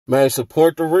Man,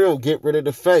 support the real. Get rid of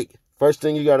the fake. First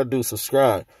thing you got to do,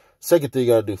 subscribe. Second thing you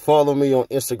got to do, follow me on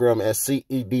Instagram at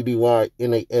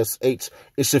CEDDYNASH.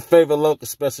 It's your favorite look,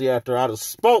 especially after I done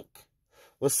spoke.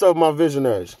 What's up, my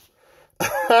visionaries?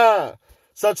 So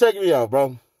check me out,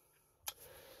 bro.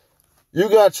 You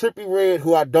got Trippie Redd,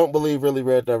 who I don't believe really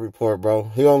read that report, bro.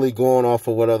 He only going off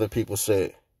of what other people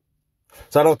said.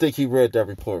 So I don't think he read that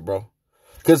report, bro.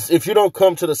 Because if you don't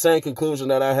come to the same conclusion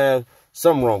that I have,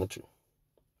 something wrong with you.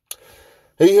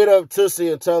 He hit up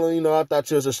Toosii and tell him, I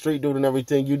thought you was a street dude and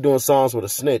everything. You doing songs with a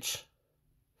snitch.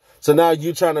 So now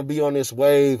you trying to be on this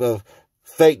wave of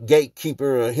fake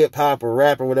gatekeeper or hip-hop or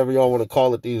rap or whatever y'all want to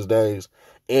call it these days.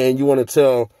 And you want to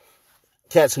tell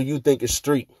cats who you think is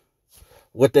street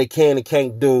what they can and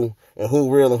can't do and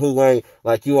who real and who ain't,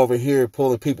 like you over here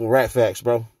pulling people rap facts,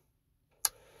 bro.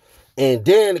 And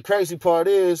then the crazy part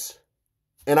is,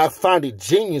 and I find it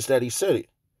genius that he said it,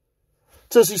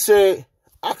 Toosii said,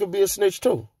 I could be a snitch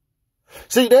too.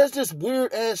 See, there's this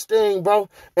weird-ass thing, bro.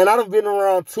 And I've been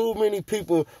around too many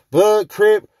people, Blood,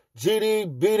 Crip,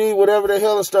 GD, BD, whatever the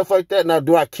hell and stuff like that. Now,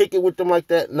 do I kick it with them like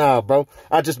that? Nah, bro.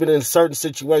 I just been in certain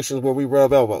situations where we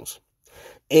rub elbows.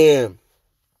 And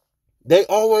they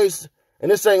always,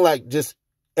 and this ain't like just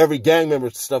every gang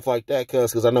member stuff like that,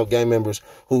 because I know gang members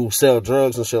who sell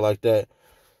drugs and shit like that,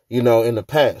 in the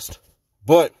past.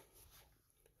 But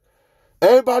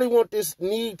everybody want this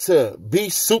need to be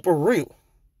super real.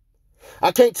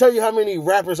 I can't tell you how many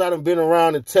rappers I done been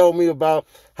around and tell me about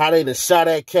how they done shot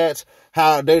at cats,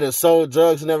 how they done sold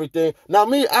drugs and everything. Now,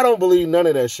 me, I don't believe none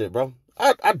of that shit, bro.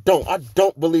 I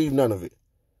don't believe none of it.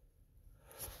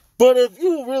 But if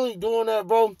you really doing that,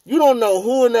 bro, you don't know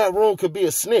who in that room could be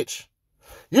a snitch.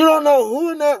 You don't know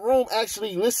who in that room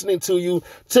actually listening to you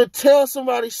to tell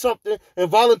somebody something and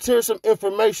volunteer some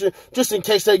information just in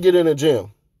case they get in a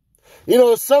jam.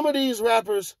 Some of these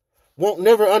rappers won't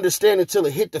never understand until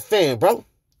it hit the fan, bro.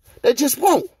 They just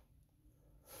won't.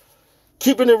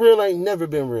 Keeping it real ain't never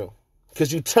been real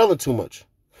because you telling too much.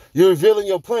 You're revealing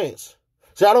your plans.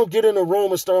 See, I don't get in the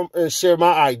room and start and share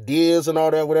my ideas and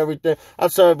all that with everything. I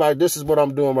tell everybody, this is what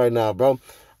I'm doing right now, bro.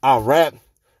 I'll rap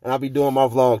and I'll be doing my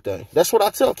vlog thing. That's what I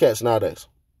tell cats nowadays.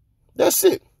 That's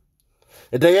it.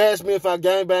 If they ask me if I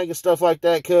gangbang and stuff like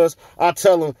that, cuz I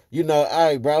tell them,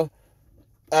 hey, bro,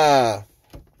 I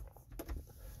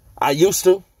used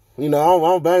to. I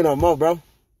don't bang no more, bro.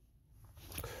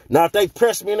 Now, if they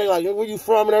press me and they like, where you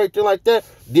from and everything like that,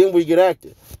 then we get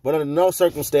active. But under no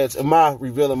circumstance am I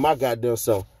revealing my goddamn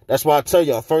self. That's why I tell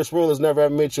y'all, first rule is never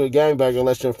admit you're a gangbanger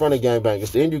unless you're in front of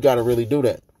gangbangers. Then you got to really do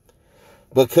that.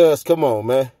 Because, come on,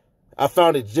 man. I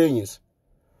found it genius.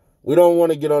 We don't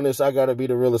want to get on this, I got to be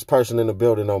the realest person in the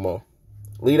building no more.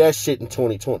 Leave that shit in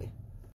 2020.